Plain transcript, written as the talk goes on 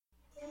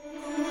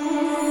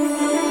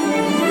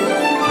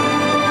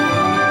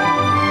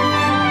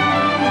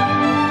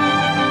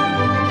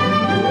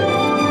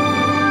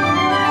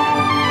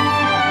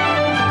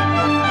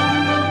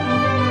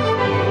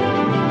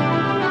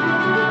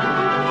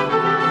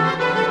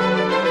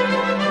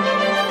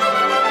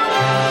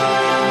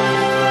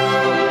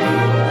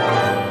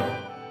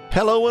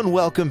Hello and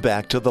welcome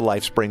back to the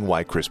Lifespring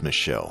Why Christmas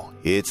Show.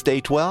 It's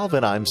day 12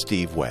 and I'm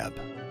Steve Webb.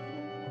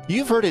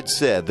 You've heard it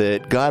said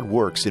that God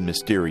works in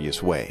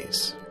mysterious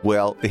ways.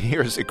 Well,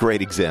 here's a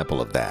great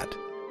example of that.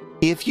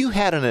 If you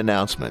had an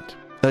announcement,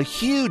 a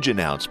huge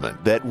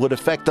announcement that would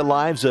affect the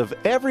lives of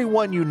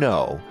everyone you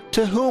know,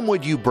 to whom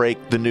would you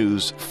break the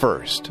news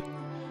first?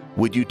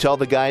 Would you tell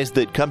the guys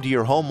that come to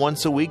your home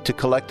once a week to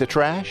collect the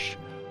trash?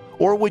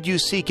 Or would you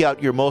seek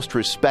out your most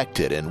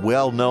respected and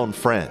well-known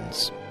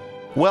friends?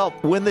 Well,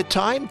 when the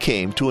time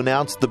came to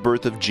announce the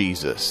birth of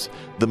Jesus,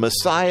 the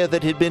Messiah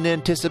that had been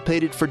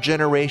anticipated for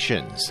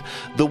generations,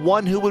 the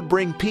one who would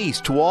bring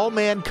peace to all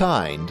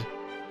mankind,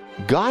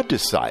 God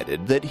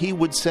decided that he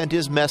would send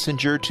his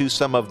messenger to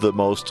some of the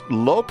most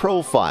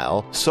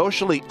low-profile,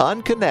 socially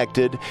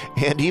unconnected,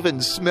 and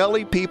even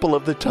smelly people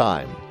of the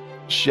time,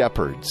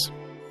 shepherds.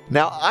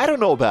 Now, I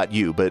don't know about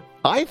you, but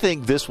I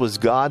think this was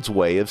God's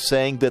way of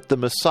saying that the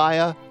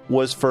Messiah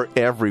was for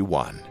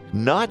everyone.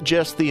 Not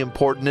just the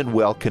important and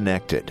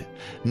well-connected,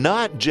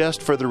 not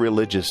just for the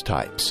religious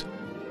types.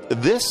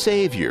 This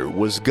Savior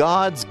was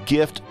God's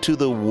gift to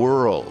the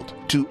world,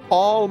 to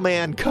all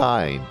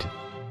mankind.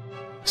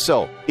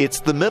 So,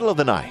 it's the middle of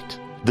the night.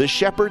 The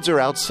shepherds are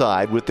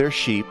outside with their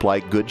sheep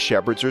like good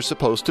shepherds are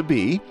supposed to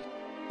be.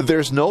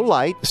 There's no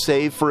light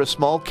save for a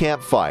small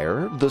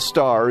campfire, the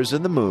stars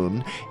and the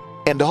moon,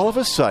 and all of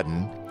a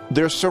sudden,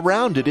 they're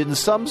surrounded in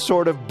some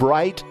sort of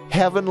bright,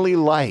 heavenly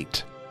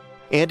light.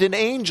 And an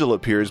angel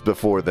appears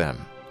before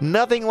them.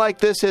 Nothing like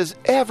this has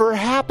ever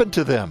happened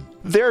to them.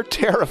 They're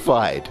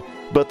terrified.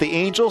 But the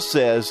angel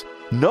says,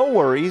 "No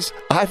worries,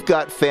 I've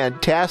got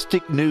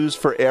fantastic news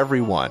for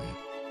everyone.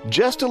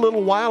 Just a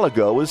little while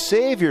ago, a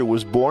Savior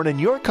was born in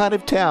your kind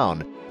of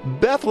town,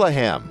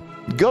 Bethlehem.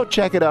 Go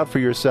check it out for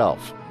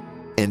yourself."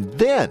 And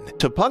then,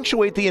 to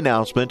punctuate the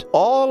announcement,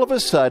 all of a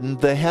sudden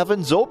the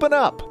heavens open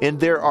up, and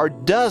there are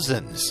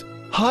dozens,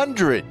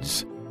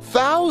 hundreds,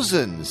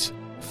 thousands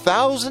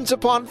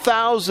upon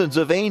thousands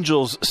of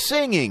angels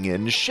singing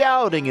and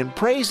shouting and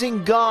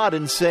praising God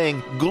and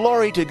saying,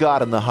 "Glory to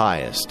God in the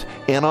highest,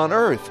 and on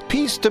earth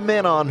peace to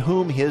men on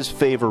whom his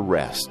favor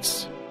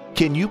rests."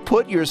 Can you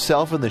put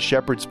yourself in the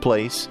shepherd's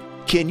place?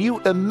 Can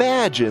you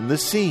imagine the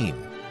scene?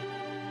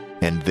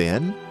 And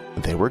then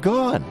they were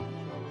gone.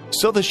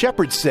 So the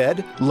shepherds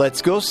said,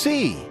 "Let's go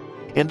see."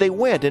 And they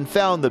went and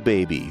found the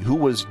baby, who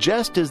was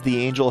just as the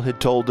angel had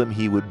told them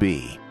he would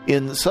be,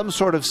 in some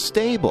sort of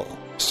stable,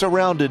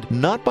 surrounded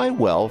not by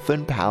wealth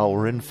and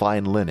power and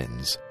fine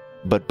linens,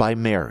 but by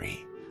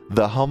Mary,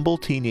 the humble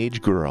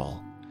teenage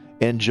girl,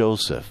 and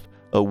Joseph,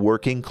 a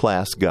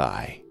working-class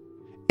guy,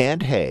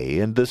 and hay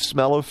and the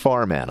smell of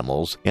farm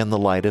animals and the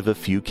light of a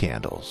few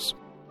candles.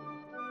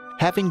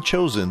 Having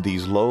chosen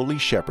these lowly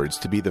shepherds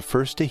to be the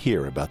first to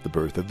hear about the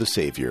birth of the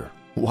Savior,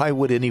 why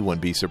would anyone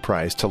be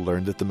surprised to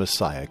learn that the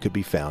Messiah could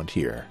be found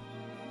here?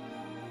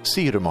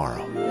 See you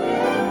tomorrow.